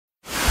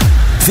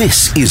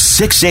This is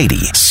 680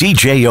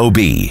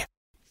 CJOB.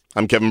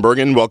 I'm Kevin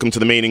Burgin. Welcome to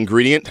The Main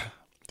Ingredient.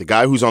 The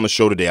guy who's on the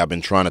show today I've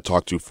been trying to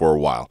talk to for a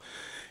while.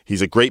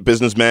 He's a great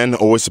businessman,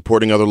 always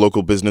supporting other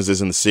local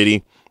businesses in the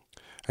city,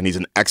 and he's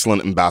an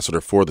excellent ambassador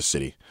for the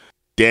city.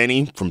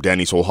 Danny from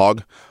Danny's Whole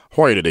Hog.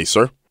 How are you today,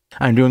 sir?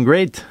 I'm doing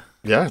great.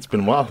 Yeah, it's been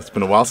a while. It's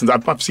been a while since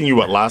I've seen you,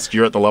 last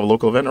year at the Love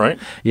Local event, right?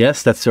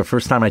 Yes, that's the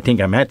first time I think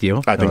I met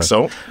you. I think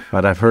so.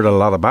 But I've heard a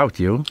lot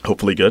about you.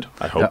 Hopefully good,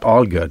 I hope.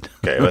 All good.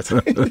 Okay, that's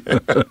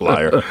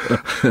liar.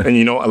 And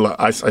you know,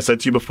 I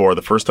said to you before,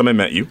 the first time I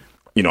met you,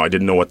 I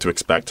didn't know what to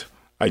expect.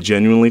 I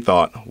genuinely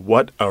thought,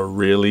 what a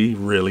really,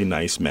 really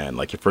nice man.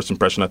 Like your first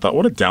impression, I thought,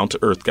 what a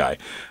down-to-earth guy.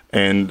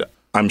 And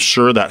I'm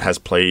sure that has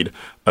played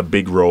a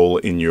big role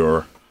in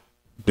your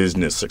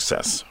business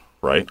success,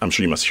 right? I'm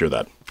sure you must hear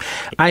that.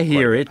 I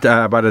hear it,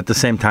 but at the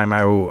same time,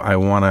 I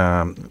want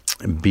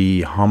to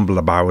be humble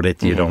about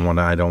it. I don't want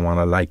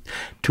to like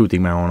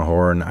tooting my own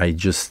horn. I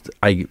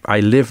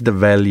live the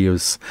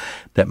values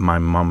that my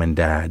mom and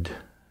dad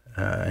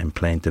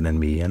implanted in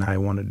me, and I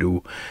want to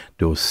do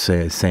those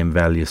same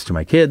values to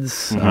my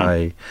kids.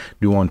 I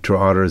do unto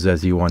others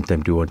as you want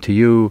them to do unto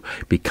you.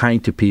 Be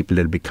kind to people;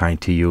 they'll be kind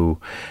to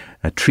you.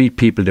 Treat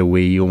people the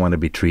way you want to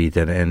be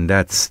treated, and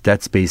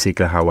that's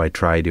basically how I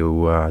try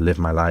to live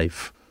my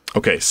life.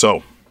 Okay,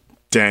 so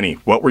Danny,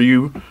 what were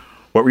you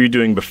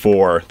doing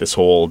before this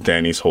whole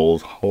Danny's whole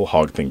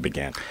hog thing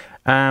began?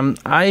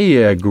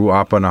 I grew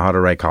up on a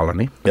Haudenosaunee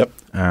colony. Yep.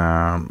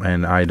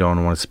 And I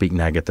don't want to speak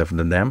negative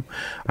to them.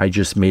 I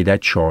just made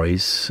that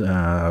choice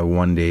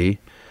one day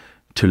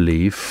to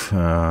leave.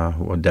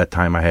 At that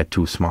time, I had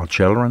 2 small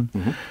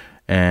children.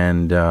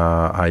 And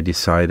I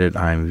decided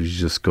I was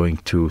just going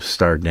to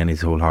start Danny's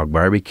Whole Hog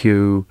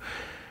Barbecue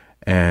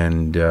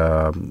and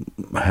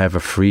have a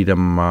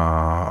freedom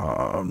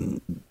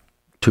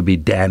to be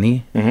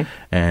Danny.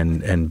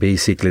 And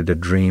basically the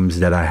dreams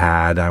that I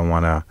had,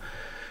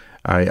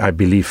 I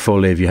believe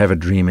fully if you have a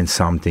dream in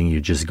something, you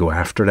just go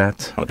after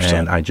that. 100%.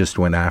 And I just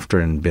went after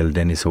and built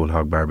Danny's Whole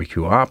Hog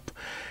Barbecue up.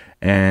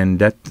 And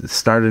that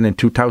started in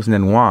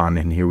 2001.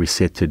 And here we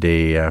sit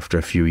today. After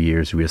a few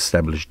years, we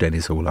established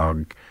Danny's Whole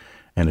Hog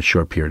in a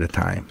short period of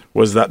time.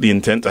 Was that the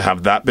intent to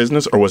have that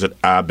business, or was it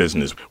a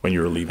business when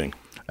you were leaving?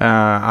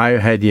 I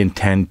had the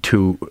intent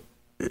to,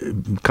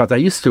 because I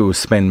used to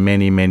spend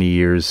many, many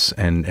years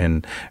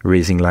and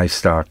raising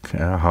livestock,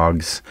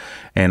 hogs,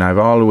 and I've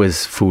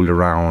always fooled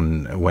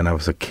around when I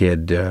was a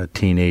kid,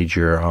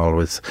 teenager. I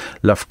always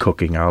loved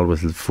cooking. I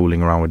always loved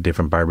fooling around with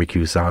different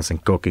barbecue sauce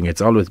and cooking.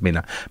 It's always been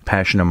a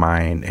passion of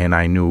mine, and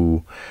I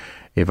knew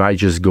if I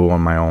just go on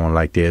my own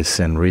like this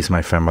and raise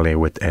my family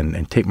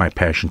and take my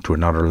passion to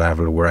another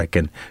level where I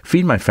can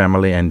feed my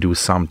family and do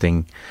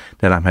something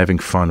that I'm having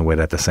fun with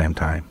at the same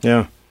time.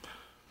 Yeah.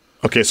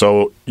 Okay,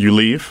 so you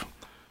leave.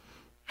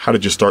 How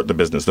did you start the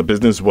business? The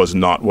business was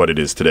not what it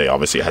is today.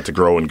 Obviously, it had to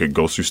grow and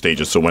go through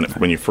stages. So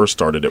when you first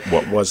started it,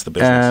 what was the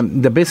business?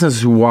 The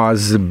business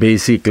was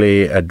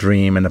basically a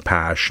dream and a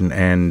passion.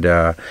 And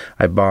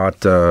I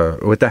bought,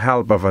 with the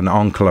help of an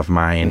uncle of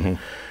mine,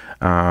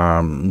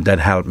 that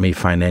helped me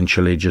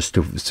financially just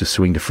to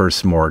swing the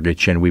first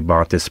mortgage, and we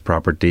bought this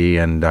property,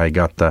 and I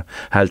got the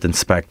health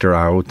inspector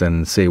out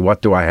and say,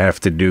 what do I have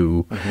to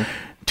do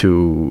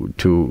to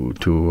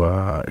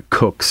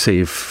cook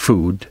safe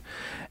food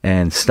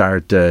and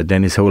start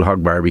Danny's Whole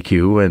Hog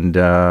Barbecue. And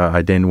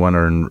I didn't want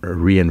to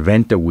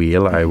reinvent the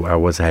wheel. I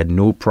had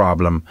no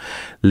problem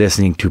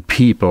listening to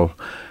people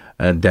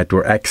that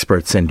were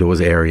experts in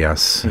those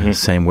areas.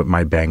 Same with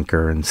my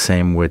banker, and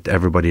same with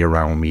everybody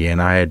around me.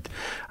 And I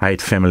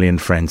had family and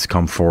friends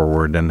come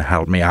forward and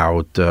help me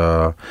out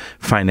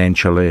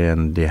financially,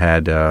 and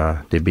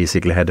they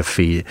basically had the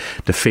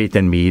faith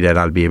in me that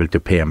I'll be able to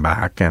pay them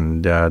back.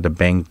 And the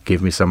bank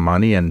gave me some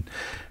money, and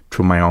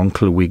through my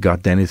uncle, we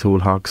got Danny's Whole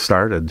Hog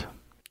started.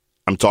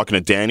 I'm talking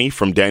to Danny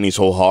from Danny's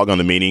Whole Hog on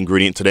The Main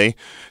Ingredient today.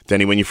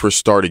 Danny, when you first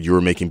started, you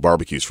were making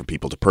barbecues for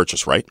people to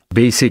purchase, right?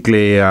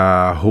 Basically,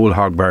 whole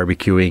hog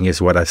barbecuing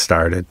is what I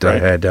started.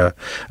 Right.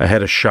 I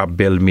had a shop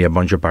build me a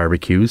bunch of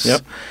barbecues.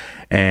 Yep.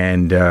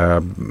 And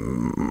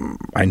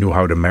I knew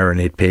how to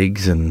marinate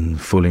pigs and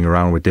fooling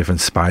around with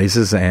different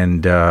spices.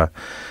 And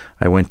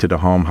I went to the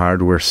home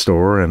hardware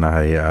store, and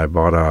I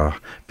bought a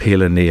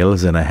pail of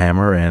nails and a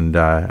hammer. And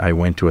I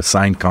went to a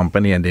sign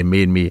company, and they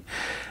made me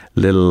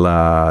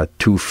little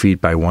 2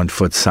 feet by 1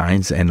 foot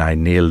signs, and I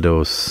nailed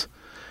those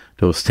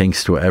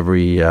things to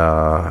every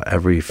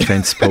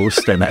fence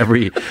post and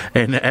every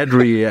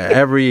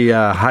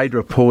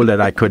hydro pole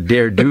that I could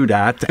dare do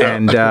that.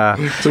 And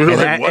so we were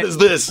like, what is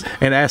this?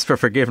 And asked for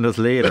forgiveness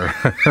later.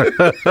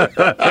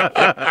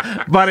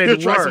 But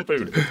it worked.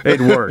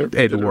 It worked.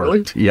 It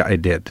worked. Really? Yeah,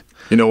 it did.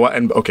 You know what?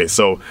 And okay,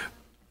 so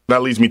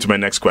that leads me to my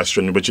next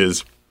question, which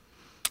is,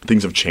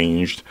 things have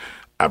changed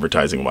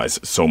advertising-wise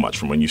so much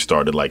from when you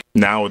started. Like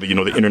now, the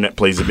internet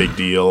plays a big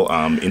deal,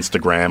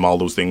 Instagram, all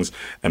those things.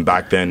 And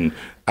back then,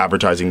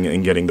 advertising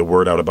and getting the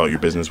word out about your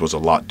business was a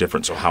lot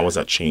different. So how has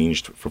that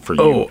changed for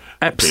you? Oh,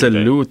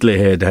 absolutely.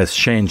 It has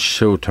changed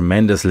so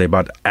tremendously.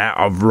 But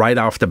right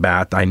off the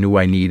bat, I knew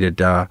I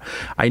needed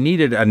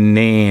a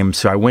name.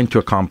 So I went to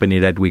a company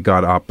that we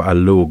got up a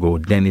logo,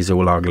 Denny's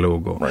Whole Hog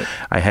logo. Right.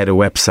 I had a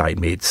website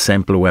made,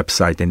 simple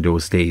website in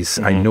those days.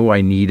 I knew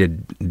I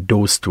needed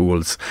those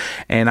tools.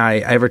 And I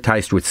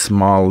advertised with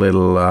small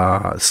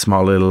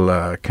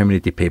little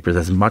community papers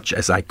as much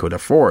as I could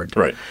afford.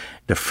 Right.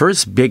 The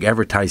first big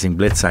advertising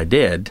blitz I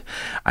did,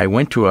 I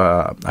went to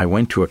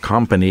a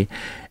company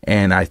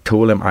and I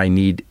told them I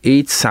need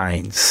 8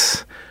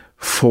 signs,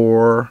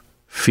 4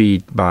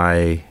 feet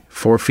by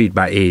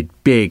 8,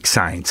 big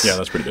signs. Yeah,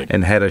 that's pretty big.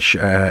 And had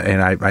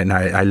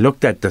I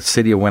looked at the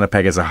city of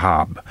Winnipeg as a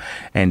hub,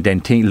 and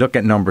then look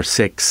at number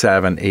 6,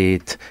 7,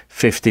 8,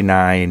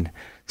 59.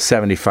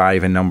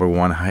 75 and number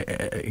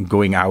 1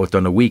 going out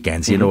on the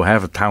weekends. You know,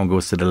 half of town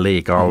goes to the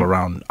lake all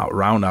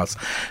around us.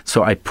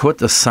 So I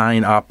put a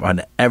sign up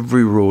on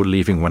every road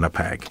leaving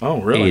Winnipeg. Oh,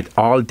 really?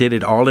 Did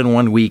it all in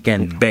one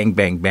weekend. Bang,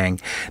 bang,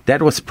 bang.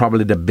 That was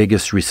probably the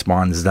biggest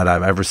response that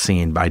I've ever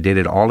seen. I did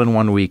it all in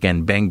one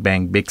weekend. Bang,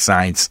 bang, big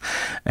signs.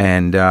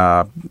 And,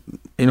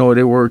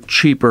 they were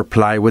cheaper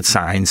plywood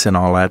signs and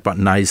all that, but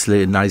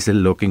nicely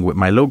looking with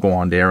my logo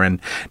on there. And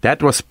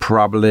that was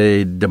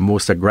probably the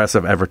most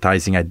aggressive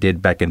advertising I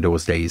did back in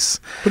those days.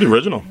 Pretty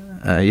original.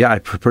 Yeah,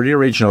 pretty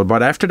original.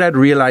 But after that,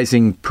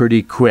 realizing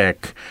pretty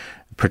quick,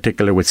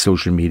 particularly with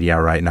social media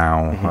right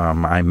now,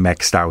 I'm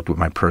maxed out with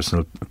my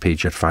personal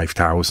page at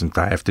 5,000.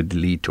 I have to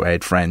delete to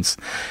add friends.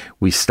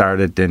 We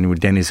started then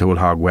with Denny's Whole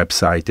Hog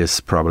website is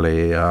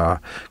probably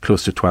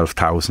close to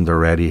 12,000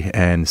 already.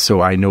 And so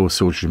I know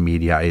social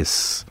media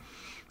is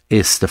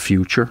the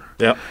future.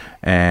 Yeah.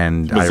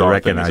 And Bizarre I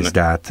recognize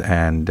that.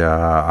 And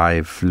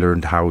I've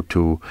learned how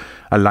to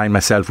align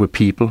myself with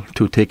people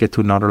to take it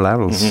to another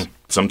levels.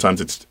 Sometimes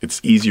it's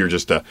easier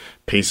just to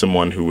pay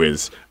someone who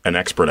is an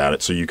expert at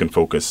it so you can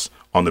focus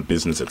on the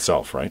business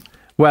itself, right?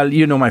 Well,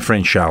 you know my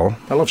friend Shell.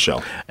 I love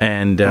Shell.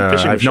 And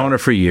I've known her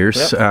for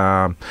years.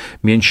 Yep.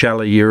 Me and Shell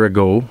a year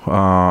ago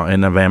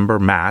in November,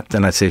 Matt,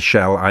 and I say,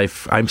 Shell,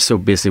 I'm so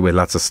busy with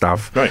lots of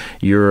stuff. Right.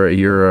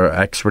 You're an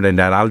expert in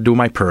that. I'll do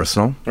my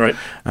personal. Right.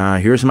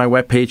 Here's my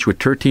webpage with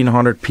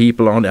 1,300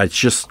 people on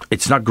it.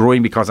 It's not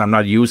growing because I'm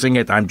not using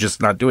it. I'm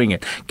just not doing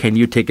it. Can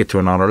you take it to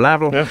another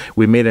level? Yeah.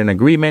 We made an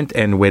agreement,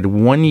 and with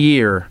 1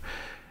 year,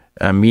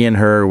 me and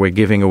her were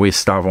giving away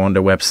stuff on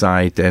the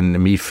website,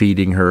 and me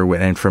feeding her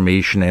with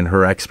information and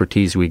her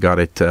expertise. We got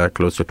it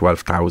close to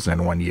 12,000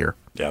 in 1 year.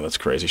 Yeah, that's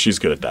crazy. She's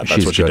good at that.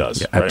 That's what she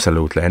does. Yeah, right?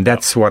 Absolutely. And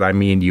that's what I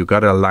mean. You got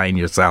to align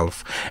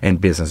yourself in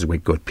business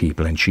with good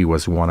people. And she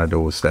was one of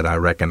those that I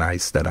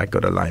recognized that I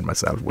could align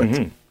myself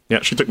with. Yeah,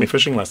 she took me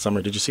fishing last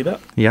summer. Did you see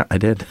that? Yeah, I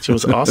did. She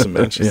was awesome,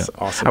 man. She's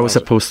awesome. I was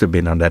supposed to have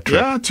been on that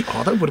trip. Yeah,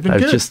 that would have been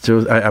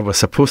good. I was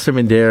supposed to have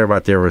been there,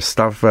 but there was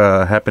stuff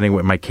happening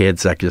with my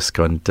kids. I just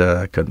couldn't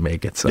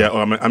make it. So. Yeah,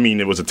 I mean,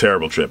 it was a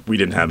terrible trip. We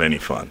didn't have any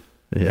fun.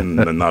 Yeah.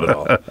 Not at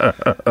all.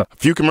 A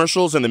few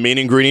commercials, and the main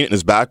ingredient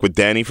is back with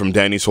Danny from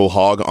Danny's Whole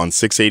Hog on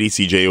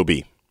 680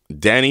 CJOB.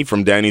 Danny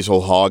from Danny's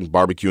Whole Hog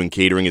Barbecue and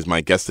Catering is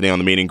my guest today on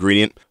The Main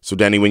Ingredient. So,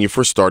 Danny, when you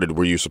first started,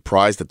 were you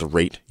surprised at the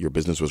rate your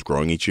business was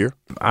growing each year?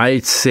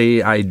 I'd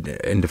say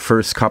in the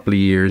first couple of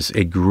years,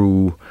 it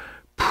grew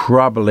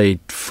probably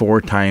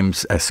 4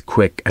 times as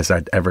quick as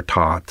I'd ever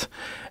thought.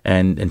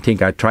 And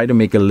think I tried to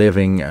make a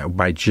living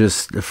by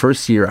just the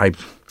first year. I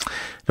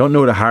don't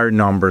know the hard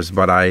numbers,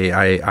 but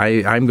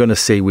I'm going to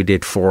say we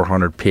did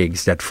 400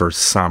 pigs that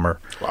first summer.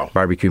 Wow.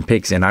 Barbecuing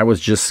pigs. And I was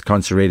just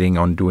concentrating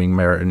on doing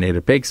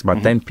marinated pigs.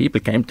 But then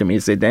people came to me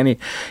and said, Danny,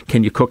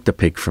 can you cook the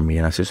pig for me?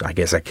 And I said, I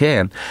guess I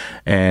can.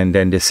 And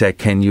then they said,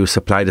 can you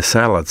supply the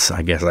salads?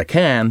 I guess I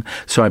can.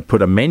 So I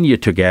put a menu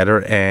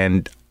together,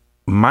 and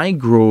my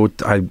growth,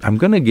 I'm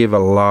going to give a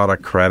lot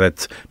of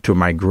credit to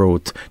my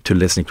growth to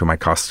listening to my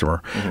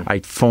customer. I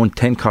phoned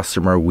 10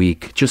 customers a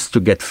week just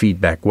to get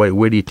feedback.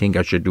 Where do you think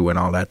I should do and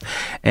all that?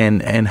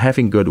 And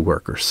having good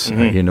workers.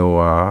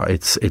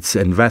 It's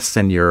invest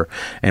in your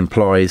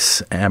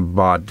employees,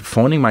 but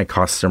phoning my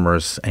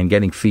customers and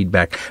getting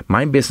feedback.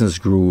 My business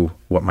grew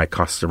what my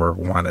customer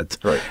wanted.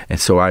 Right. And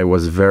so I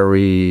was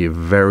very,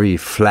 very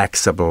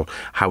flexible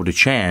how to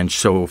change.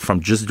 So from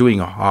just doing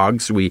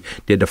hogs, we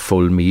did a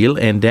full meal,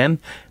 and then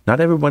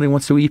not everybody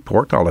wants to eat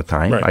pork all the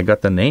time. Right. I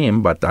got the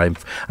name, but I'm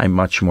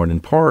much more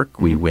than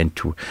pork. We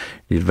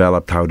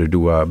developed how to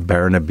do a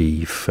Berna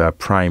beef,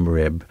 prime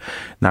rib.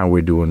 Now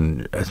we're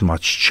doing as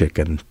much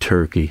chicken,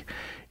 turkey,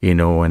 and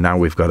now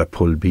we've got a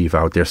pulled beef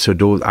out there. So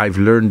those I've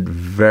learned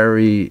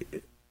very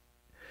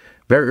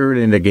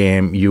early in the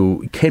game,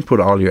 you can't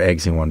put all your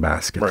eggs in one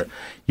basket. Right.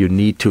 You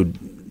need to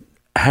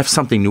have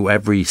something new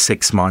every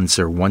 6 months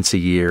or once a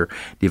year,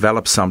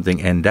 develop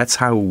something, and that's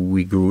how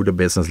we grew the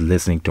business,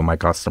 listening to my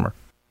customer.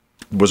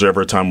 Was there ever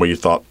a time where you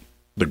thought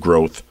the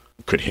growth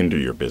could hinder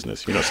your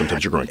business.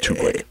 Sometimes you're growing too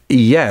quick.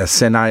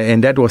 Yes, and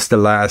that was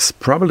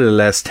probably the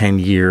last 10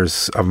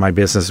 years of my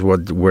business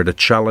where the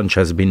challenge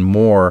has been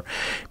more,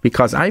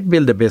 because I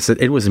built a business.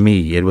 It was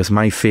me. It was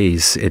my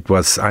face.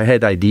 I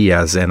had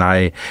ideas, and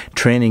I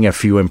training a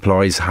few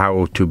employees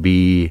how to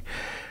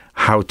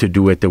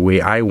do it the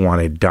way I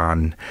want it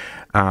done.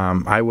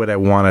 I would have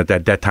wanted,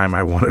 at that time,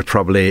 I wanted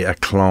probably a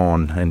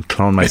clone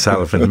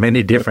myself in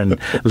many different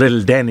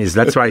little Denny's.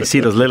 That's why I see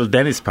those little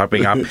Denny's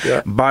popping up.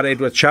 Yeah. But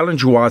the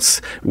challenge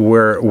was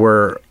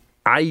where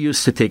I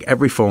used to take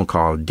every phone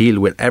call, deal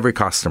with every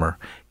customer.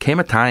 Came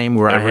a time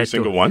where every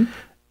single one?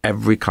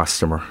 Every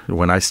customer.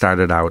 When I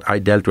started out, I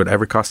dealt with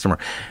every customer.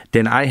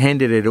 Then I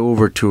handed it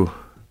over to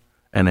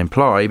an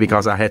employee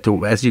because I had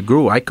to, as you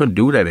grew, I couldn't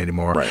do that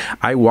anymore. Right.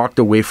 I walked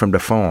away from the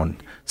phone.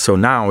 So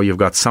now you've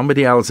got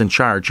somebody else in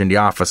charge in the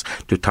office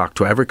to talk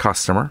to every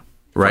customer,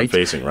 right?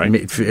 Facing,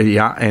 right?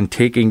 Yeah, and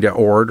taking the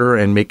order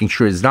and making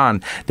sure it's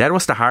done. That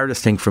was the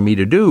hardest thing for me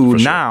to do.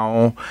 For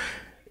now,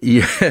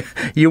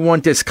 you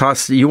want this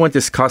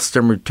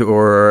customer to,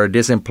 or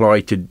this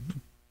employee to.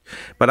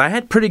 But I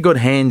had pretty good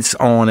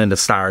hands-on in the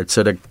start,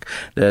 so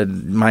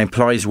my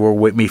employees were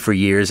with me for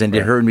years, and they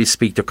heard me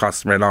speak to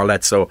customer and all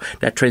that. So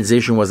that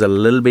transition was a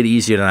little bit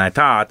easier than I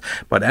thought.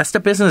 But as the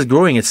business is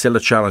growing, it's still a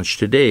challenge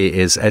today.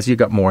 Is as you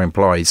got more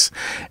employees,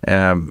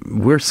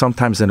 we're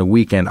sometimes in a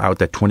weekend out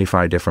at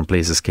 25 different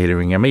places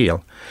catering a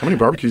meal. How many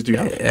barbecues do you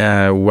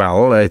have?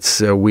 Well, it's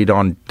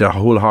the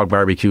Whole Hog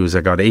barbecues.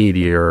 I got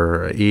 80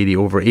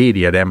 over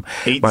 80 of them.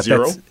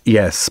 80?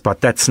 Yes,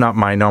 but that's not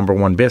my number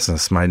one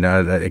business. My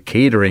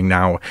catering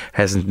now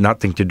has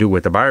nothing to do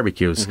with the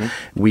barbecues.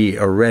 Mm-hmm. We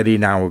already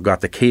now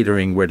got the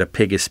catering where the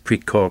pig is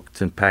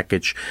pre-cooked and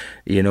packaged,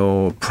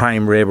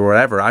 prime rib or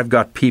whatever. I've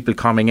got people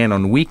coming in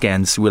on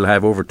weekends. We'll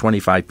have over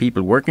 25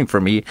 people working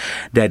for me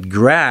that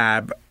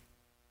grab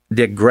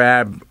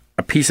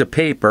a piece of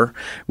paper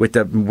with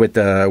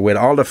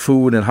all the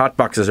food and hot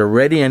boxes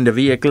already in the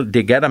vehicle.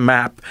 They get a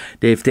map.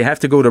 If they have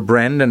to go to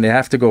Brendan, they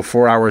have to go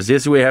 4 hours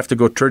this way, have to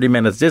go 30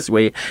 minutes this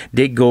way.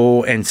 They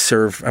go and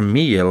serve a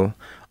meal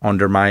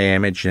under my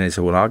image and his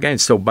whole again.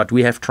 So, but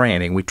we have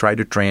training. We try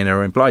to train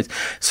our employees.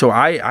 So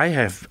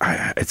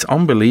it's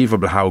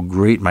unbelievable how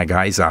great my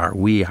guys are.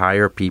 We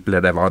hire people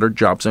that have other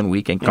jobs and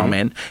we can come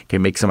in,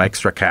 can make some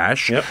extra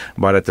cash. Yep.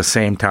 But at the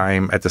same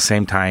time,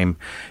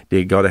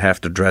 they got to have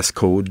the dress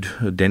code.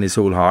 Dennis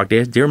Whole Hog.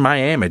 They're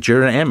my image.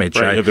 You're an image.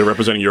 Right. They're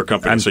representing your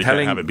company, so you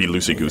can't have it be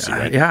loosey-goosey,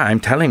 right? Yeah, I'm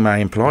telling my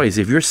employees,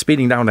 if you're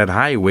speeding down that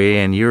highway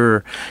and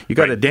you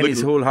got a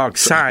Dennis Whole Hog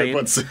sign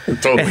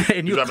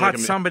and you cut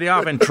somebody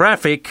off in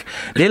traffic,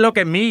 they look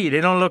at me. They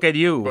don't look at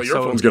you. Well,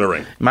 your phone's going to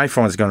ring. My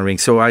phone's going to ring.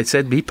 So I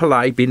said, be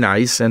polite, be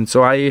nice. And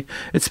so I've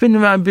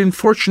been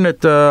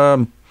fortunate.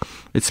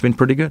 It's been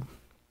pretty good.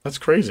 That's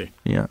crazy.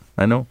 Yeah,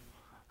 I know.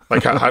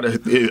 Like,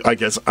 I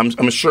guess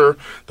I'm sure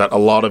that a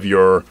lot of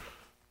your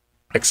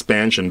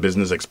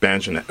business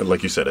expansion,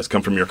 like you said, has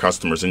come from your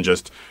customers, and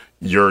just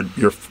you're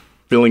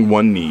filling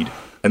one need,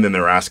 and then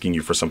they're asking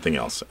you for something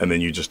else, and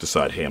then you just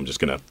decide, hey, I'm just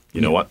gonna,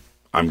 what,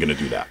 I'm gonna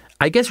do that.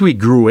 I guess we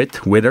grew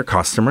it with our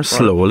customers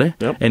slowly,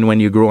 Yep. And when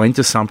you grow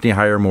into something,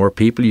 hire more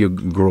people, you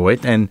grow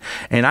it. And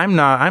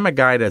I'm a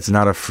guy that's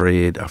not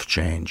afraid of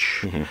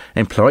change. Mm-hmm.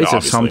 Employees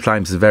are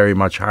sometimes very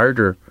much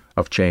harder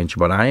of change,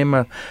 but I am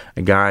a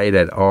guy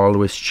that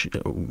always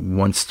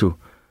wants to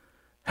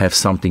have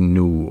something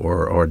new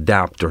or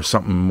adapt or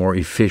something more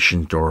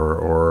efficient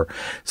or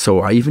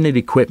so even the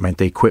equipment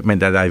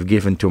that I've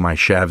given to my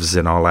chefs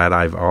and all that,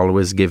 I've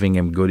always given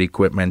them good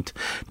equipment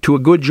to a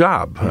good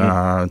job.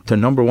 Mm-hmm. The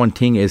number one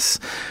thing is,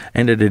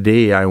 end of the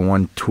day, I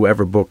want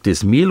whoever booked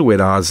this meal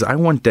with us, I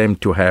want them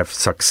to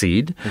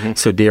succeed,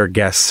 so their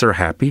guests are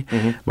happy.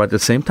 Mm-hmm. But at the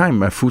same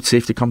time, food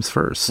safety comes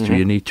first. Mm-hmm.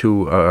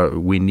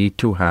 We need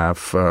to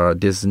have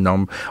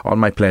all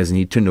my players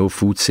need to know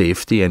food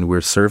safety, and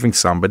we're serving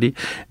somebody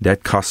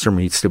that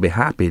customer needs to be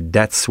happy.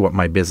 That's what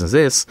my business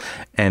is.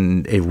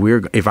 And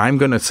if I'm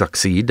going to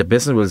succeed, the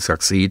business will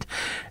succeed,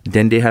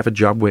 then they have a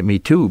job with me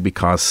too,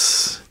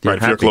 because they're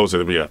happy.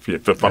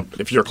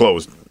 If you're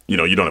closed, you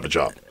don't have a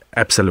job.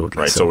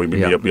 Absolutely. Right. So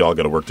we all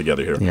got to work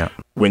together here. Yeah.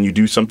 When you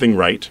do something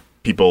right,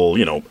 people,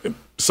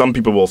 some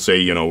people will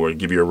say, we'll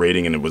give you a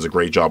rating and it was a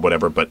great job,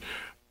 whatever. But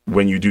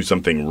when you do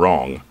something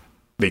wrong,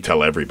 they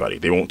tell everybody.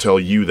 They won't tell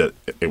you that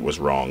it was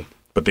wrong,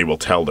 but they will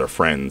tell their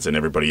friends and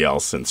everybody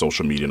else and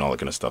social media and all that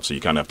kind of stuff. So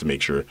you kind of have to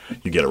make sure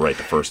you get it right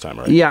the first time,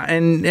 right? Yeah,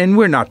 and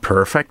we're not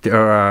perfect.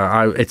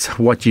 It's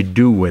what you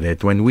do with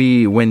it.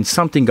 When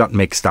something got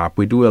mixed up,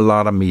 we do a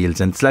lot of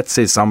meals, and let's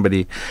say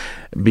somebody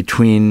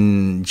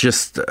between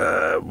just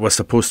was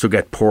supposed to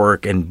get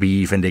pork and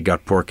beef, and they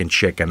got pork and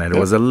chicken, and it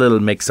was a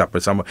little mix up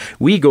with someone.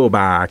 We go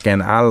back,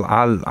 and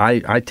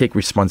I take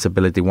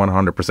responsibility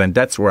 100%.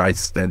 That's where I'm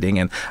standing,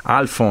 and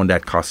I'll phone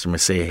that customer,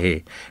 say,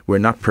 hey, we're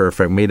not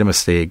perfect, made a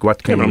mistake.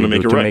 What can we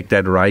do to make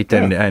that right?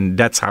 And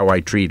that's how I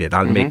treat it.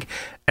 I'll make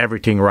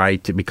everything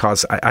right,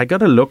 because I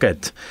got to look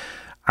at.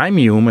 I'm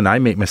human. I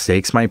make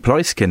mistakes. My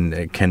employees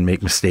can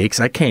make mistakes.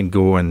 I can't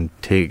go and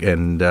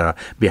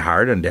be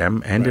hard on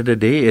them. End of the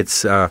day,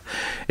 it's a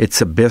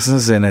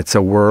business and it's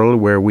a world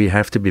where we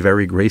have to be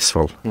very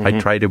graceful. I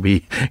try to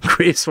be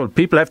graceful.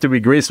 People have to be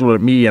graceful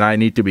with me, and I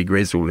need to be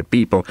graceful with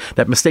people.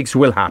 That mistakes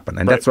will happen,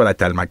 and that's what I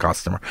tell my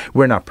customer.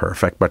 We're not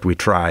perfect, but we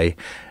try,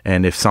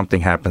 and if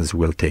something happens,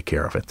 we'll take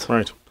care of it.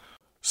 Right.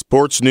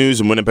 Sports news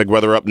and Winnipeg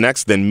weather up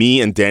next. Then me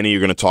and Danny are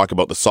going to talk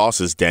about the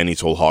sauces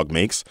Danny's Whole Hog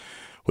makes,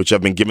 which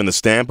have been given the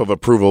stamp of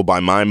approval by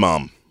my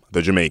mom,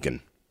 the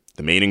Jamaican.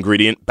 The main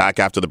ingredient, back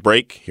after the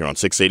break, here on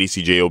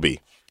 680 CJOB.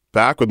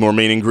 Back with more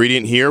main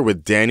ingredient here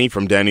with Danny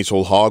from Danny's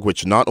Whole Hog,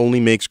 which not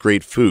only makes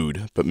great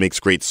food, but makes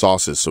great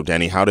sauces. So,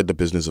 Danny, how did the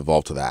business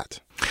evolve to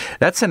that?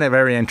 That's a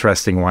very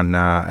interesting one.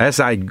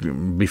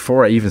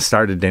 Before I even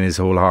started Danny's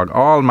Whole Hog,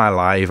 all my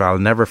life, I'll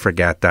never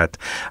forget that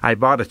I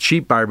bought a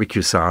cheap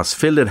barbecue sauce,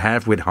 filled it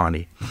half with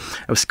honey.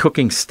 I was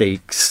cooking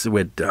steaks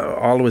with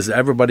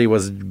everybody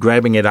was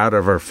grabbing it out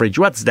of our fridge.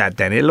 What's that,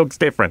 Danny? It looks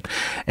different.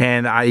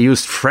 And I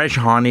used fresh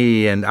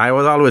honey, and I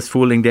was always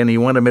fooling Danny.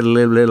 You want it a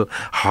little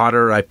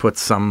hotter? I put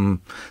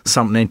something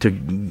in to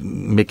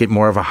make it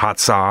more of a hot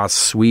sauce,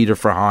 sweeter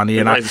for honey.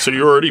 And so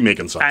you're already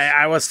making sauce.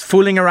 I was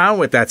fooling around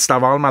with that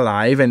stuff all my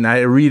life. And I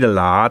read a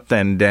lot,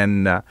 and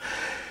then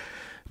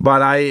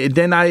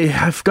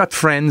I've got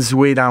friends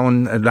way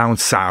down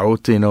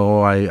south.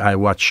 I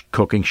watch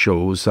cooking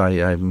shows. I'm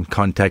in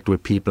contact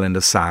with people in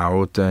the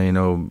south.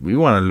 We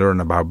want to learn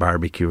about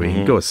barbecuing.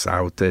 You go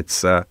south.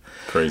 It's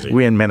crazy.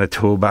 We're in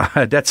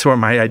Manitoba. That's where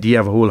my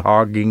idea of whole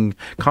hogging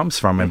comes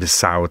from, in the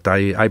south.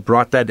 I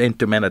brought that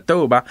into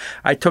Manitoba.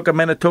 I took a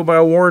Manitoba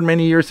award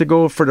many years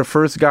ago for the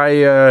first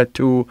guy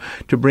to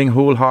bring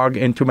whole hog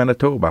into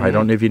Manitoba. I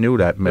don't know if you knew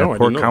that. No,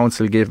 Port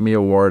Council gave me an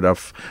award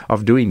of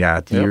doing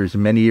that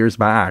many years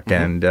back.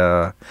 And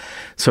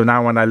so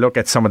now when I look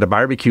at some of the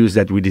barbecues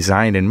that we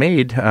designed and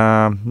made,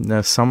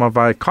 some of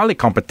I call it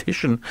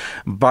competition,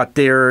 but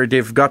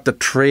they've got the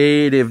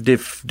tray,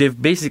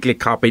 they've basically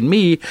copied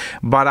me.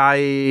 But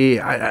I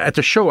at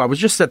the show, I was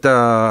just at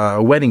the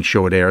wedding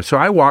show there, so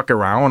I walk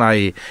around.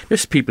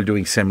 There's people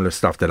doing similar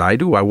stuff that I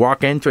do. I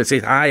walk into it, say,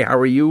 "Hi, how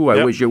are you?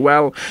 I wish you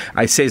well."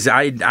 I says,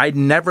 I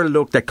never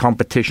looked at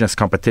competition as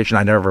competition.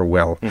 I never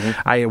will.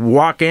 I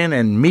walk in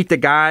and meet the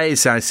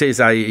guys. I says,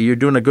 "You're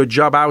doing a good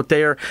job out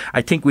there.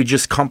 I think we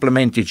just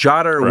complement each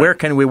other. Right. Where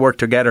can we work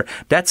together?"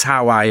 That's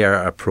how I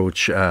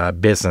approach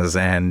business.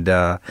 And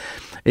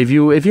if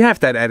you have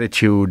that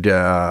attitude,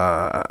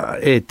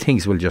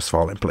 things will just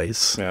fall in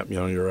place. Yeah,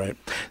 you're right.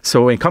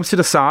 So when it comes to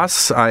the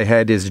sauce, I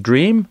had this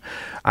dream.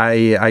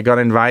 I got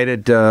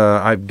invited.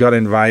 I got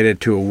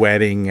invited to a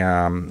wedding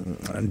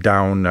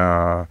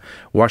down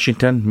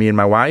Washington. Me and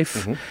my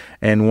wife,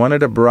 and one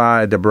of the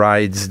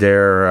brides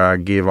there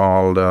gave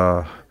all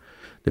the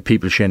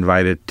people she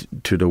invited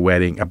to the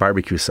wedding a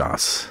barbecue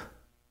sauce.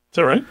 Is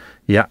that right?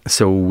 Yeah.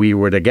 So we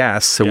were the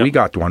guests. So we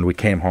got one. We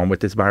came home with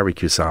this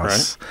barbecue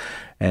sauce. Right.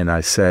 And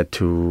I said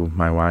to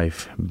my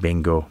wife,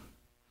 "Bingo,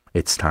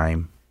 it's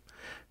time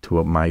to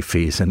put my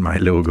face and my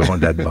logo on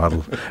that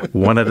bottle."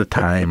 One at a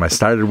time. I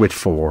started with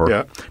 4.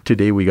 Yeah.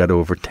 Today we got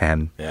over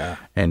 10. Yeah.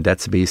 And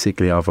that's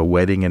basically of a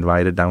wedding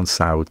invited down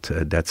south.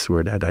 That's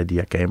where that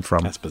idea came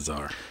from. That's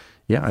bizarre.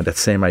 Yeah, that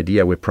same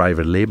idea with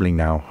private labeling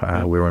now.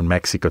 We were in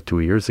Mexico 2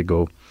 years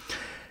ago,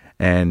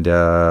 and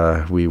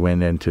we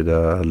went into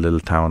the little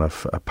town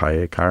of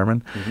Playa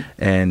Carmen,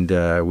 and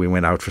we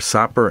went out for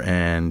supper,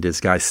 and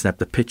this guy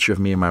snapped a picture of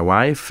me and my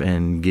wife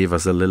and gave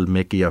us a little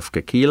Mickey of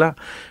tequila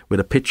with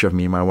a picture of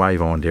me and my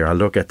wife on there. I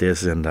look at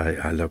this, and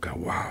I look at,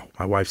 wow.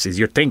 My wife says,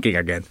 "You're thinking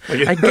again."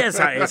 I guess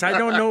I is. I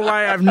don't know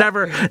why I've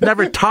never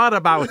thought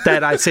about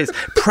that. I says,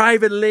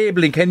 private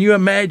labeling. Can you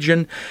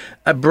imagine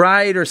a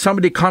bride or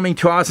somebody coming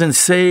to us and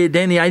say,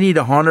 "Danny, I need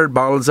 100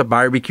 bottles of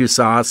barbecue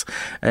sauce,"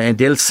 and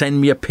they'll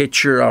send me a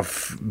picture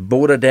of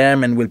both of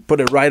them, and we'll put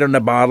it right on the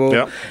bottle.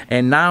 Yep.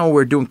 And now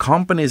we're doing,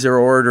 companies are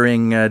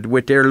ordering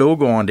with their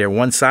logo on there.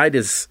 One side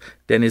is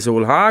Danny's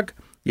Whole Hog.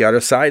 The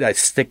other side, I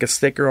stick a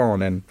sticker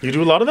on. And you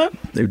do a lot of that?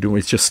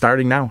 It's just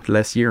starting now,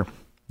 last year.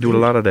 Do a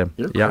lot of them.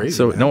 You're crazy,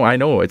 so man. No, I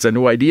know it's a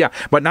new idea,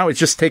 but now it's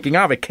just taking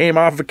off. It came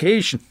off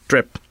vacation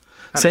trip.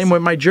 Same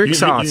with my jerk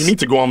sauce. You need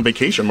to go on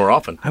vacation more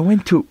often.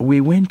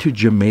 We went to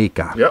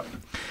Jamaica. Yep.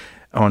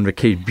 On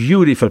vacation,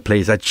 beautiful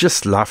place. I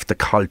just loved the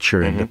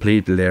culture and the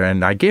people there.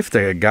 And I gave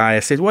the guy, I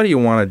said, "What do you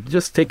want to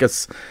just take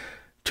us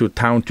to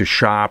town to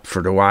shop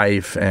for the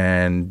wife?"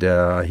 And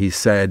he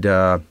said,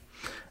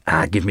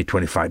 "Give me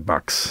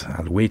 $25.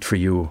 I'll wait for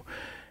you."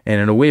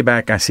 And on the way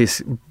back, I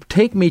says,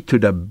 "Take me to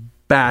the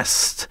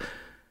best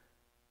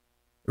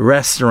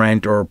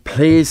restaurant or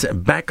place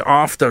back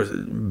off the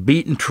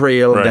beaten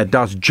trail that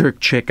does jerk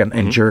chicken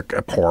and jerk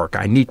pork.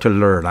 I need to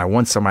learn. I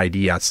want some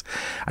ideas."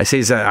 I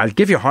says, "I'll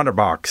give you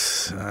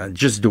 $100.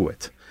 Just do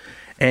it."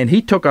 And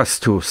he took us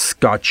to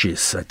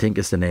Scotchies, I think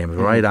is the name,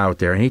 right out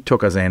there. And he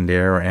took us in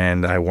there,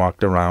 and I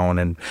walked around.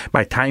 And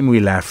by the time we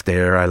left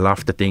there, I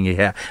loved the thing he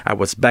had. I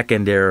was back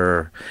in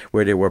there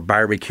where they were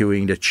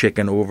barbecuing the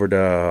chicken over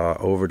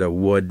the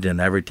wood and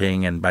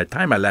everything. And by the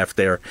time I left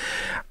there,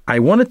 I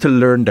wanted to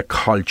learn the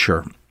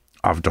culture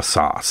of the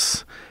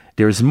sauce.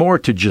 There's more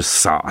to just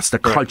sauce. The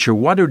culture,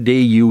 what do they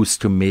use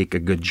to make a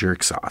good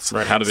jerk sauce?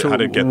 Right. How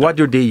did it get what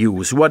do they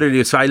use?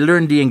 So I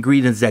learned the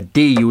ingredients that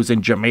they use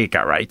in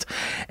Jamaica, right?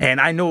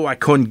 And I know I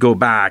couldn't go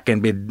back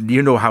and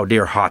you know how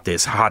their hot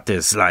is. Hot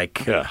is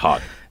like... Yeah,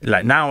 hot.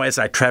 Like now, as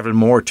I travel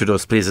more to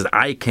those places,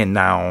 I can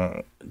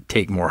now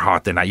take more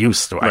hot than I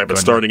used to. Right, but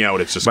starting out,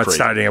 it's just crazy. But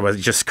starting out,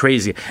 was just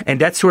crazy. And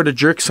that's where the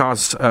jerk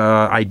sauce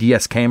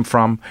ideas came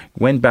from.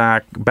 Went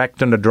back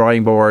to the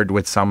drawing board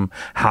with some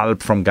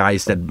help from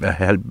guys that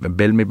helped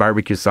build me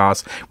barbecue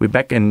sauce. We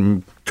back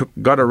and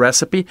got a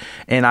recipe,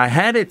 and I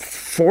had it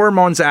 4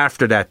 months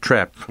after that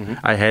trip.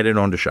 I had it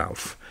on the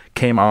shelf.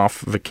 Came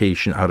off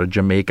vacation out of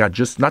Jamaica,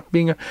 just not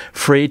being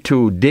afraid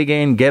to dig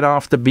in, get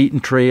off the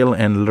beaten trail,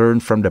 and learn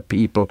from the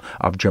people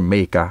of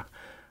Jamaica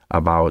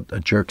about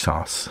a jerk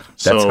sauce.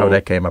 That's how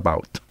that came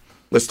about.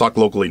 Let's talk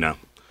locally now.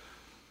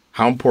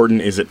 How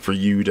important is it for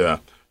you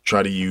to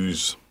try to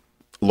use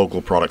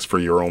local products for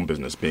your own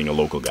business, being a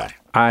local guy?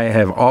 I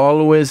have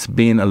always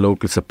been a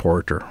local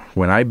supporter.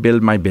 When I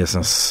built my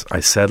business, I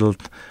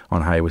settled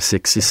on Highway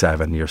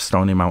 67 near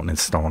Stony Mountain and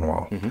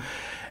Stonewall.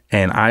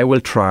 And I've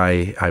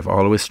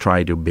always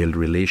tried to build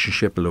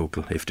relationship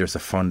local. If there's a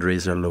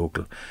fundraiser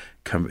local,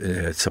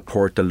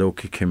 support the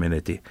local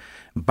community.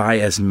 Buy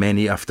as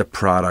many of the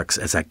products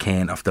as I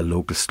can of the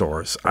local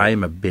stores.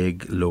 I'm a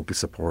big local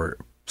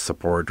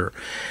supporter.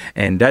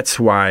 And that's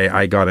why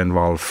I got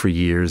involved for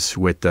years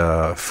with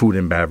food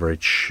and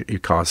beverage,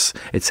 because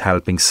it's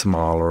helping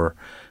smaller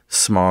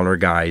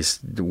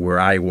guys where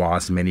I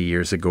was many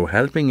years ago,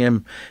 helping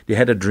them. They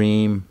had a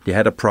dream, they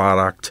had a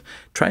product,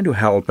 trying to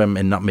help them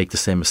and not make the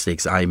same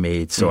mistakes I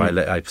made. So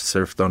I've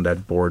served on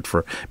that board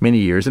for many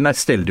years, and I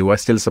still do. I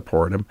still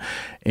support them,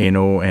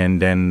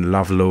 and then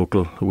Love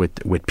Local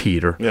with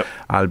Peter. Yep.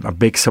 I'm a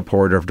big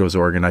supporter of those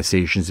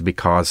organizations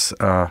because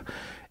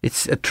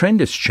it's a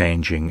trend is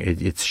changing.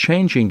 It's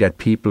changing that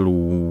people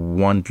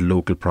want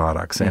local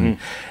products, and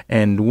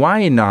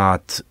why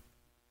not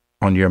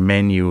on your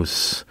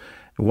menus?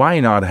 Why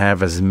not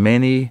have as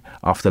many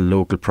of the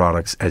local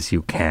products as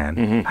you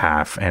can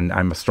have? And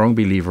I'm a strong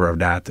believer of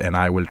that. And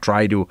I will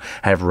try to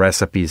have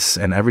recipes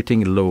and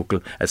everything local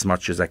as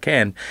much as I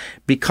can,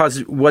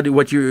 because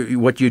what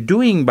you're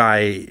doing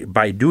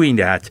by doing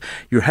that,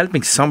 you're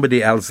helping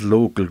somebody else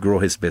local grow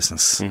his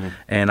business.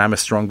 And I'm a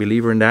strong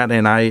believer in that.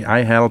 And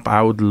I help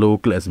out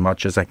local as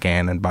much as I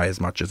can and buy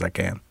as much as I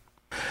can.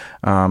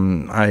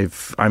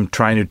 I'm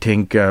trying to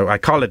think. I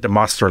call it the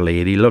mustard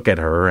lady. Look at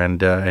her,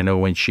 and I know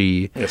when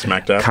she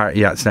smacked up.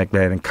 Smacked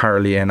up, and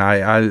Carly, and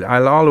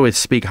I'll always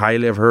speak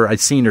highly of her.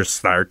 I've seen her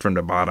start from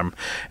the bottom,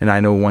 and I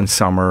know one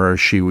summer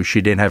she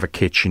didn't have a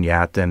kitchen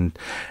yet, and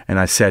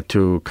I said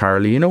to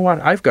Carly, you know what?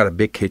 I've got a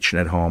big kitchen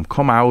at home.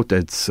 Come out.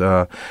 It's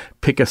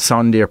pick a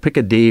Sunday or pick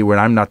a day when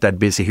I'm not that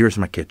busy. Here's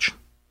my kitchen.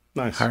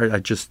 Nice. I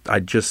just.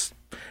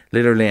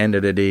 Literally, end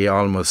of the day,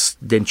 almost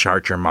didn't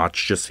charge her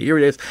much. Just here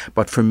it is.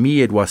 But for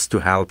me, it was to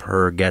help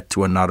her get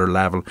to another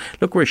level.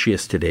 Look where she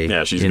is today.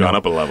 Yeah, she's gone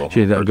up a level.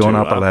 She's gone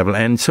up a level.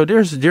 And so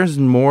there's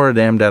more of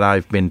them that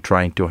I've been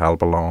trying to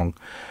help along.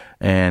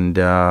 And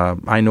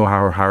I know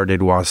how hard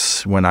it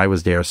was when I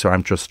was there. So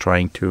I'm just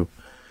trying to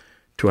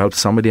help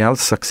somebody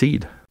else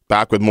succeed.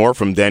 Back with more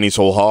from Danny's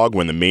Whole Hog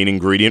when the main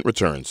ingredient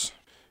returns.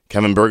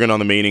 Kevin Burgin on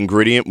the main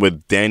ingredient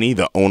with Danny,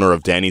 the owner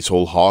of Danny's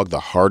Whole Hog, the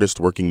hardest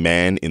working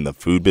man in the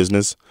food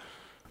business.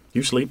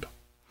 You sleep?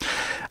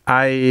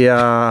 When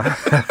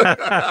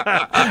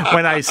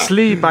I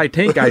sleep, I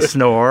think I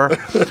snore.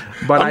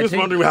 But I'm just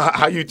wondering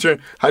how do you turn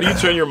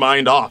your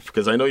mind off?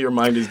 Because I know your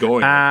mind is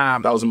going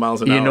 1,000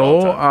 miles an hour. You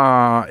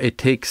know, it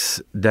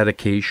takes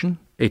dedication.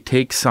 It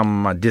takes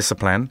some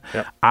discipline.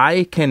 Yep.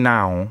 I can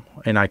now,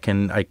 and I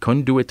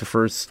couldn't do it the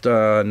first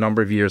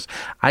number of years.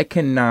 I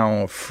can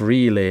now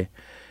freely,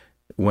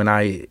 when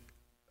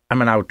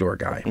I'm an outdoor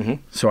guy,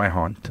 so I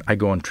hunt. I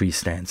go on tree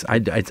stands. I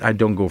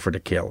don't go for the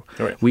kill.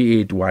 Right.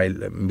 We eat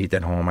wild meat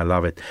at home. I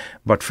love it.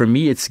 But for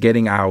me, it's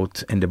getting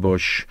out in the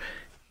bush,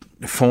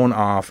 phone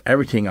off,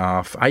 everything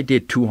off. I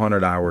did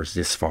 200 hours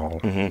this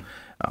fall.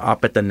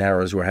 Up at the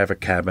Narrows where I have a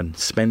cabin,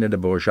 spend in the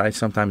bush. I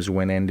sometimes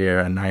went in there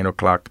at 9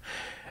 o'clock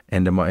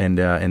in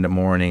the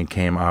morning,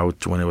 came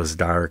out when it was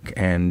dark,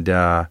 and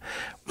wow,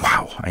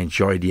 I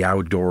enjoy the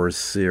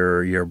outdoors.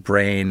 Your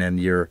brain and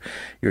your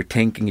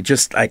thinking.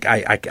 Just like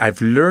I've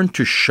learned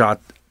to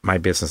shut my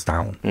business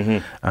down.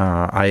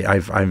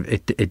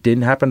 It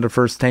didn't happen the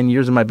first 10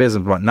 years of my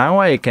business, but now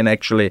I can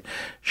actually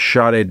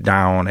shut it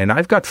down. And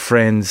I've got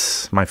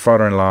friends, my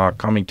father-in-law,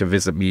 coming to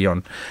visit me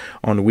on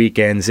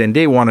weekends, and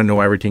they want to know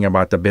everything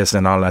about the business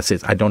and all that.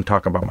 I don't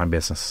talk about my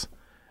business.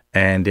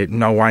 And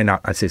no, why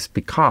not? I says,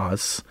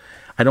 because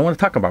I don't want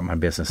to talk about my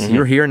business.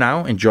 You're here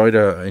now. Enjoy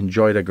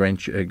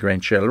the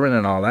grandchildren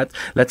and all that.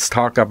 Let's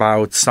talk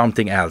about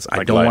something else.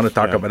 I don't want to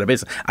talk about the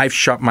business. I've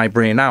shut my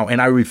brain out,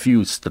 and I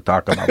refuse to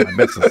talk about my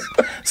business.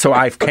 So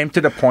I've came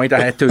to the point I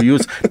had to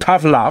use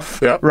tough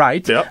love,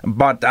 right? Yep.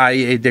 But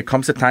there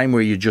comes a time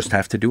where you just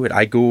have to do it.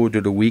 I go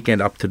to the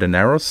weekend up to the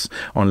Narrows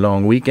on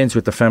long weekends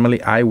with the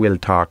family. I will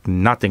talk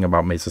nothing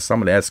about me. So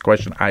somebody asks a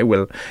question,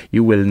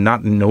 you will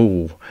not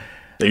know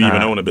that you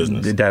even own a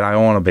business. That I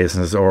own a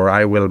business, or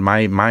I will.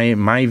 My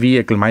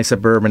vehicle, my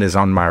Suburban is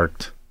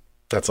unmarked.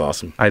 That's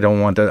awesome. I don't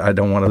want a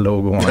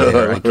logo on it.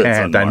 I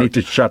can't. I need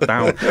to shut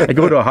down. I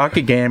go to a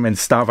hockey game and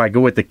stuff. I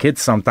go with the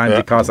kids sometimes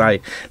because I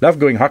love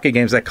going hockey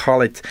games. I call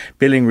it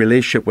building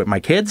relationship with my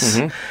kids,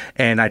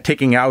 and I'm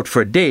taking out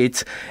for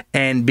dates.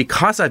 And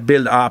because I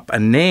build up a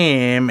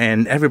name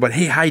and everybody,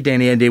 hey, hi,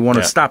 Danny, and they want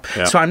to stop.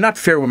 Yeah. So I'm not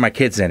fair with my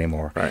kids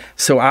anymore. Right.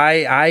 So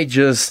I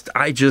just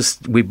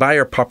we buy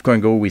our popcorn,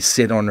 go, we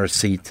sit on our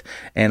seat,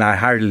 and I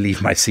hardly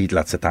leave my seat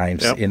lots of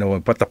times.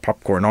 And put the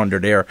popcorn under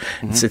there.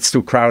 It's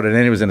too crowded,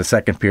 and it was in the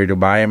second period to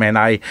buy them, and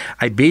I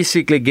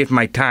basically give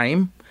my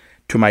time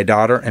to my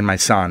daughter and my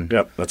son.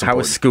 Yep, that's important. How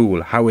is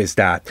school? How is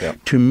that?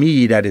 Yep. To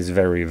me, that is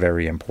very,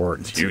 very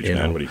important. It's huge,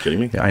 man. What, are you kidding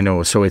me? Yeah, I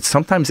know. So it's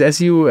sometimes,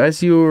 as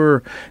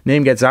your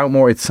name gets out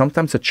more, it's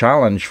sometimes a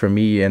challenge for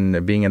me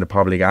in being in the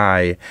public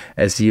eye.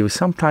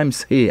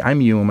 Sometimes, hey, I'm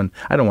human.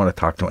 I don't want to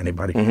talk to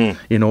anybody.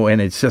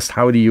 And it's just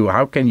how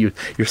can you?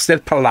 You're still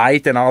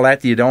polite and all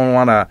that. You don't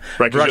want to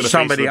brush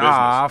somebody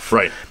off.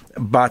 Right.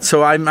 But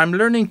so I'm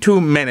learning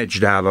to manage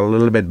that a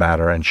little bit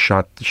better and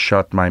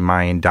shut my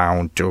mind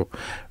down to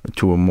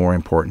a more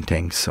important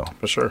thing. So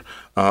for sure,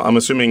 I'm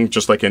assuming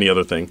just like any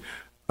other thing,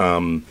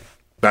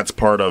 that's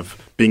part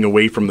of being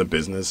away from the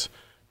business.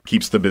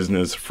 Keeps the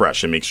business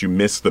fresh. It makes you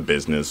miss the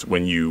business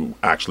when you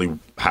actually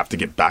have to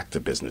get back to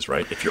business,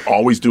 right? If you're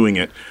always doing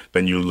it,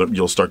 then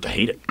you'll start to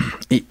hate it.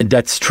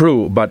 That's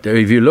true. But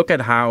if you look at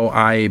how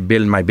I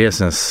build my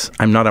business,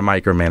 I'm not a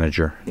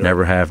micromanager.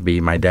 Never have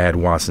been. My dad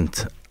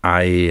wasn't.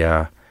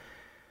 I've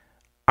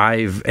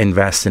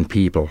invested in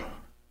people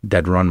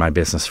that run my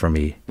business for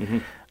me.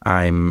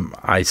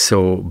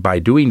 So by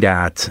doing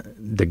that,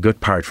 the good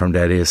part from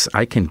that is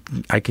I can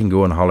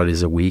go on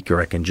holidays a week, or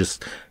I can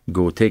just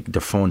go take the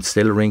phone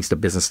still rings, the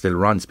business still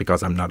runs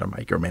because I'm not a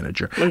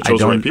micromanager.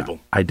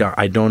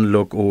 I don't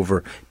look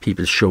over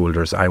people's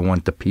shoulders. I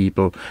want the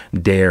people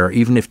there,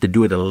 even if they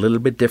do it a little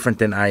bit different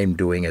than I am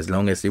doing, as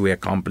long as we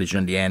accomplish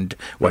in the end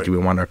what we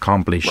want to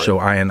accomplish. Right. So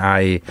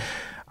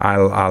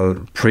I'll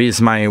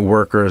praise my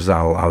workers.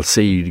 I'll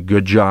say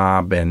good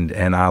job,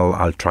 and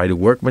I'll try to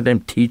work with them,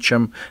 teach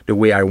them the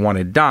way I want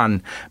it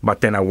done.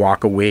 But then I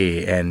walk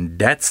away, and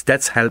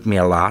that's helped me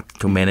a lot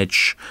to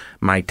manage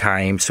my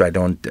time so I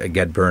don't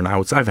get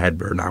burnouts. I've had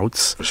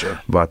burnouts, for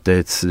sure, but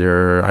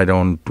I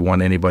don't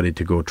want anybody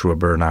to go through a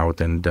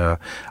burnout, and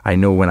I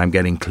know when I'm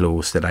getting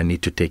close that I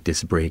need to take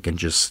this break and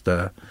just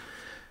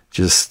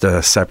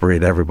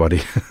separate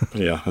everybody.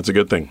 Yeah, that's a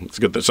good thing. It's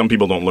good that some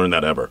people don't learn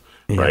that ever,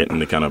 right?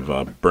 And they kind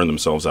of burn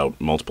themselves out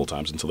multiple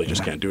times until they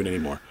just can't do it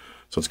anymore.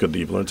 So it's good that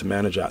you've learned to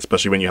manage that,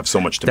 especially when you have so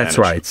much to manage. That's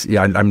right.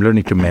 Yeah, I'm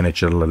learning to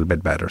manage it a little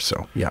bit better.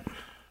 So, yeah.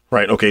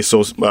 Right. Okay.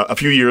 So a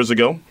few years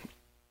ago,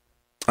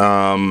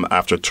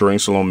 after touring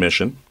Salon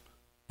Mission,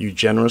 you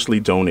generously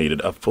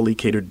donated a fully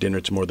catered dinner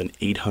to more than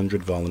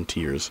 800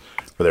 volunteers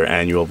for their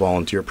annual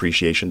volunteer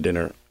appreciation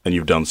dinner, and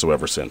you've done so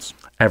ever since.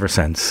 Ever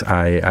since.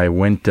 I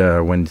went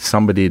when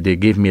they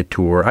gave me a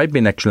tour. I've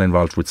been actually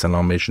involved with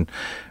Salon Mission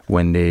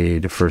when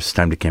the first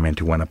time they came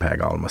into Winnipeg,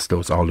 almost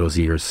all those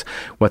years.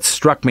 What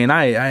struck me,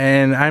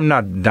 and I'm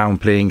not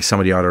downplaying some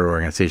of the other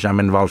organizations. I'm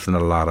involved in a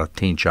lot of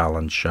Teen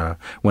Challenge,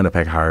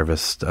 Winnipeg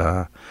Harvest,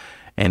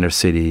 Inner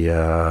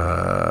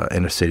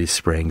City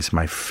Springs.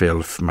 My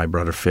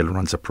brother Phil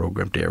runs a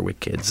program there with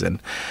kids, and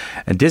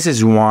this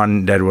is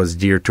one that was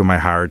dear to my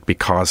heart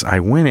because I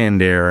went in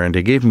there and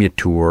they gave me a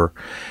tour,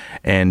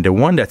 and the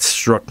one that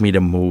struck me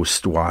the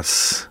most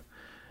was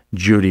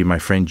Judy. My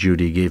friend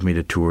Judy gave me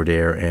the tour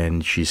there,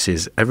 and she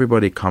says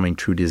everybody coming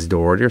through this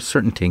door, there's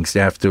certain things they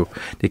have to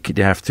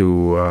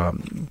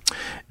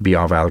be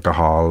off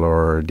alcohol,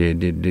 or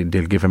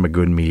they'll give them a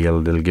good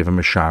meal, they'll give them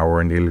a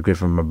shower, and they'll give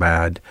them a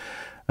bed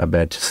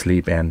to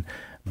sleep in.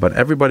 But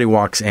everybody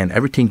walks in,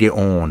 everything they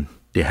own,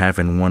 they have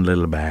in one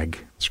little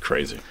bag. It's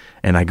crazy.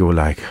 And I go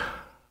like,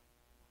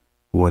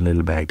 one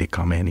little bag, they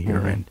come in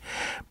here.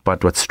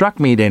 But what struck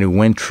me then, it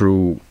went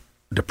through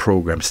the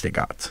programs they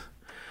got.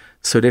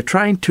 So they're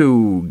trying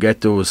to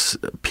get those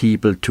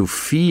people to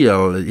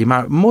feel,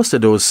 most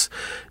of those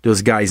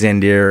guys in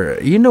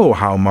there, you know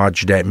how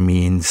much that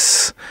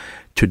means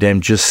to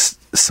them, just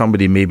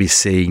somebody maybe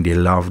saying they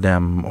love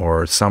them,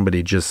 or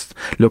somebody just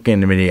looking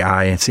them in the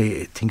eye and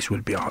say, things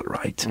will be all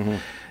right.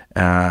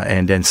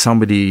 And then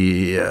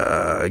somebody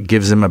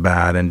gives them a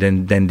bath, and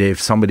then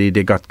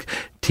they got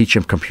teach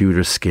them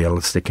computer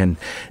skills.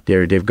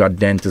 They've got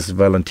dentists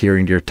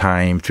volunteering their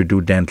time to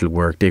do dental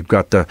work. They've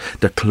got the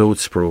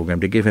clothes program.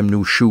 They give them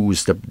new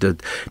shoes.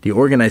 The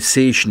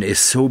organization is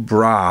so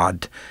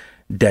broad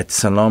that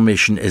Salon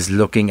Mission is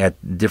looking at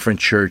different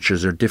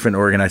churches or different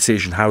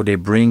organizations, how they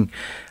bring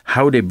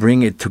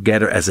it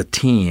together as a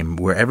team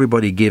where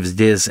everybody gives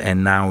this,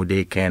 and now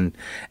they can,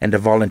 and the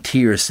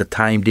volunteers, the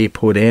time they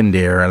put in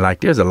there, like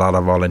there's a lot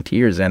of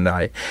volunteers, and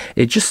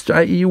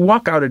you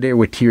walk out of there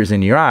with tears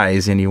in your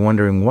eyes, and you're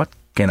wondering, what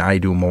can I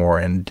do more?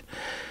 And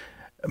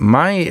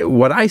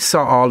what I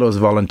saw all those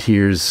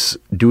volunteers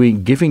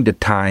doing, giving the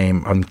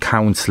time on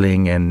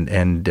counseling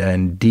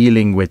and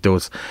dealing with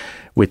those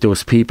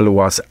people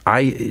was,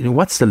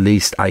 what's the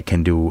least I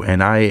can do?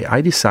 And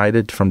I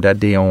decided from that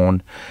day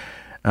on,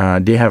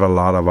 they have a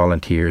lot of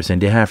volunteers,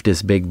 and they have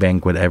this big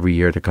banquet every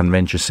year at the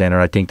convention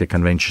center. I think the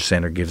convention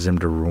center gives them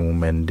the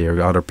room, and there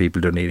are other people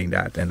donating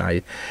that. And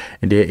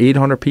there are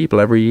 800 people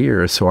every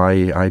year. So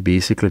I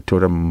basically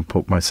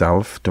put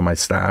myself to my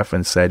staff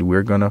and said,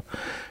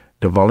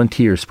 the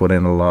volunteers put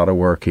in a lot of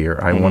work here.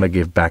 I want to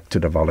give back to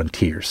the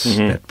volunteers.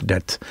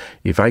 That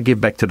if I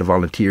give back to the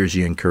volunteers,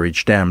 you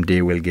encourage them,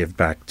 they will give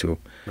back to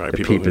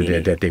the people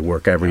that they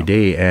work every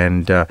day.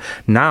 And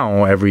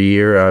now, every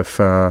year,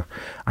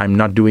 I'm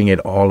not doing it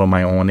all on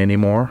my own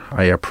anymore.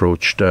 I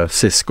approached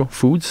Cisco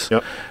Foods,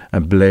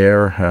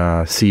 Blair,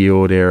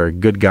 CEO there, a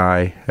good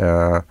guy.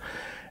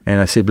 And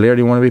I said, Blair,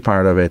 do you want to be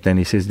part of it? And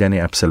he says, Danny,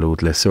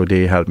 absolutely. So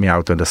they helped me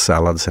out on the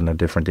salads and a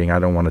different thing. I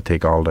don't want to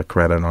take all the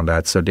credit on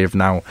that. So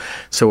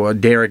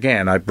there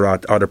again, I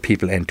brought other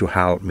people in to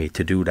help me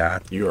to do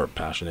that. You're a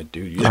passionate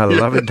dude. I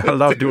love it. I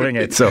love doing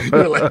it. So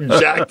you're like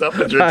jacked up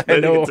and you're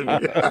explaining it to me.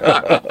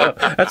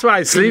 That's why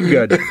I sleep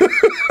good.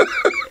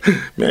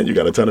 Man, you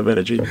got a ton of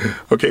energy.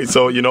 Okay,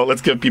 so,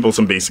 let's give people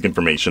some basic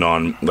information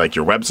on, like,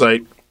 your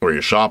website, where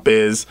your shop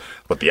is,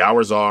 what the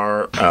hours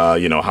are,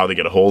 how they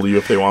get a hold of you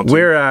if they want to.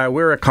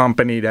 We're a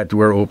company that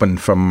we're open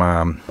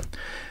from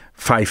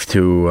 8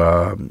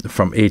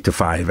 to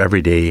 5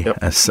 every day.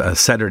 Yep.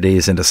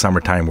 Saturdays in the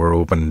summertime we're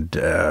open.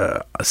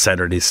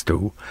 Saturdays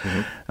too.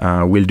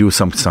 We'll do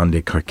some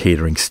Sunday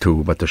caterings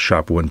too, but the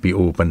shop won't be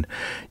open.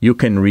 You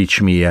can reach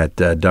me at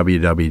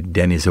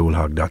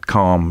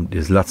www.dennyswholehog.com.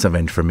 There's lots of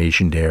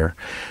information there.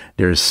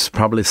 There's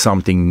probably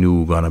something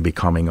new going to be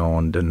coming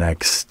on the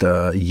next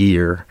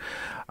year.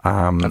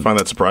 I find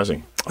that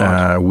surprising.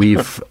 I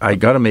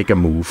got to make a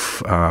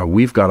move.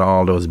 We've got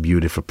all those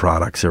beautiful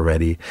products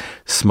already.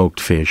 Smoked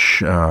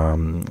fish.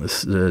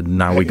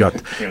 Now we got.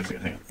 Hang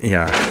on.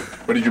 Yeah.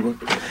 What did you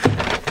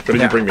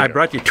bring me? I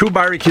brought you 2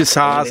 barbecue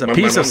sauce, a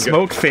piece of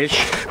smoked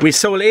fish. We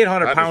sold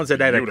 800 pounds of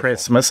that at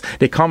Christmas.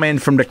 They come in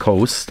from the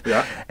coast.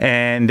 Yeah.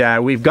 And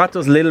we've got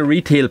those little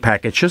retail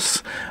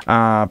packages,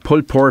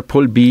 pulled pork,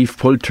 pulled beef,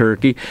 pulled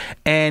turkey.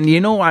 And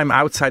I'm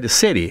outside the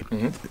city.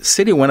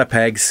 City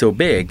Winnipeg's so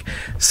big.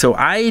 So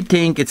I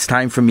think it's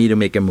time for me to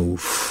make a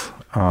move.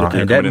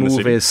 And that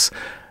move is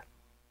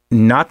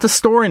not the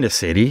store in the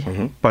city,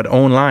 but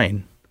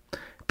online.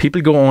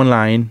 People go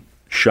online,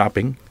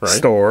 shopping,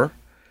 store.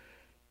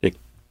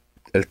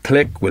 They'll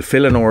click, we'll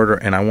fill an order,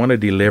 and I want to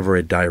deliver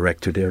it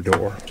direct to their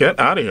door. Get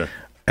out of here.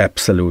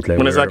 Absolutely.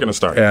 When is that going to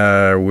start?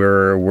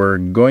 We're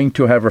going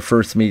to have our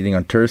first meeting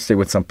on Thursday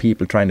with some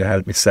people trying to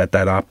help me set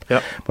that up.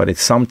 Yep. But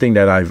it's something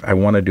that I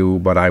want to do,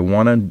 but I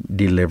want to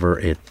deliver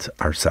it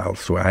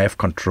ourselves. So I have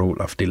control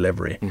of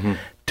delivery.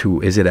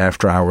 Is it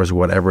after hours,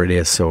 whatever it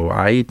is. So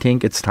I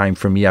think it's time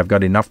for me. I've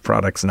got enough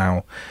products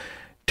now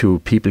to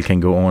people can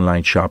go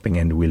online shopping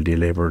and we'll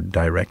deliver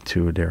direct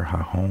to their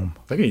home.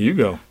 Look at you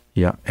go.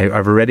 Yeah,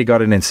 I've already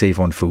got it in Save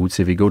On Foods.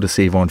 If you go to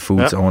Save On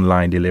Foods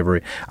online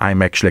delivery,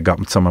 I'm actually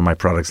got some of my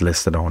products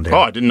listed on there.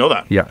 Oh, I didn't know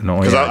that. Yeah, no,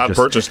 because I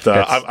purchased.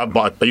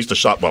 I used to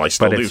shop. Well, I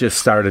still do. But it just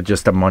started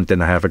just a month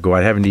and a half ago.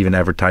 I haven't even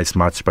advertised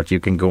much, but you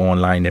can go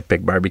online and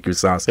pick barbecue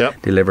sauce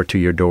delivered to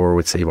your door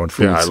with Save On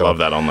Foods. Yeah, I love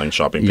that online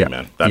shopping thing,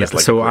 man. That is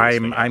like so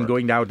I'm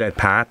going down that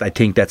path. I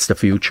think that's the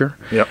future.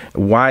 Yep.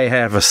 Why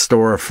have a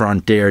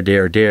storefront there,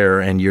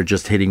 and you're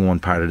just hitting one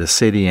part of the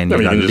city, and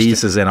you've got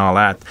leases and all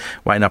that?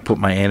 Why not put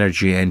my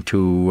energy into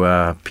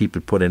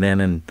people put it in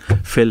and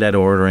fill that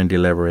order and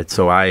deliver it?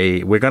 So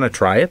we're going to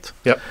try it.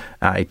 Yep.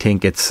 I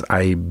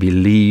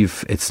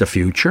believe it's the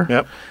future.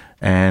 Yep.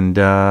 And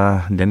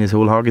Dennis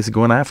Whole Hog is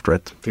going after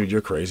it. Dude, you're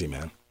crazy,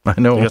 man.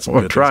 I know.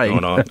 We're trying.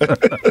 Going on.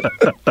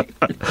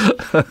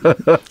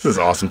 This is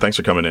awesome. Thanks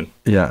for coming in.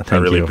 Yeah, thank you.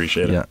 I really you.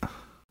 appreciate it. Yeah.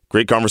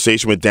 Great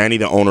conversation with Danny,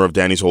 the owner of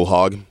Danny's Whole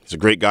Hog. He's a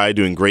great guy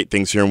doing great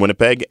things here in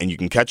Winnipeg, and you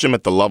can catch him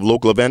at the Love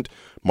Local event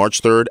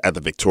March 3rd at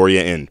the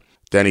Victoria Inn.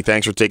 Danny,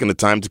 thanks for taking the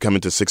time to come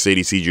into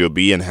 680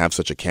 CJOB and have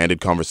such a candid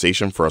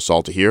conversation for us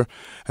all to hear.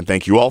 And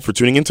thank you all for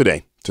tuning in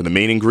today to The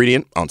Main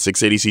Ingredient on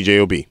 680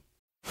 CJOB.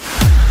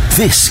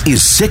 This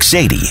is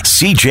 680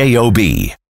 CJOB.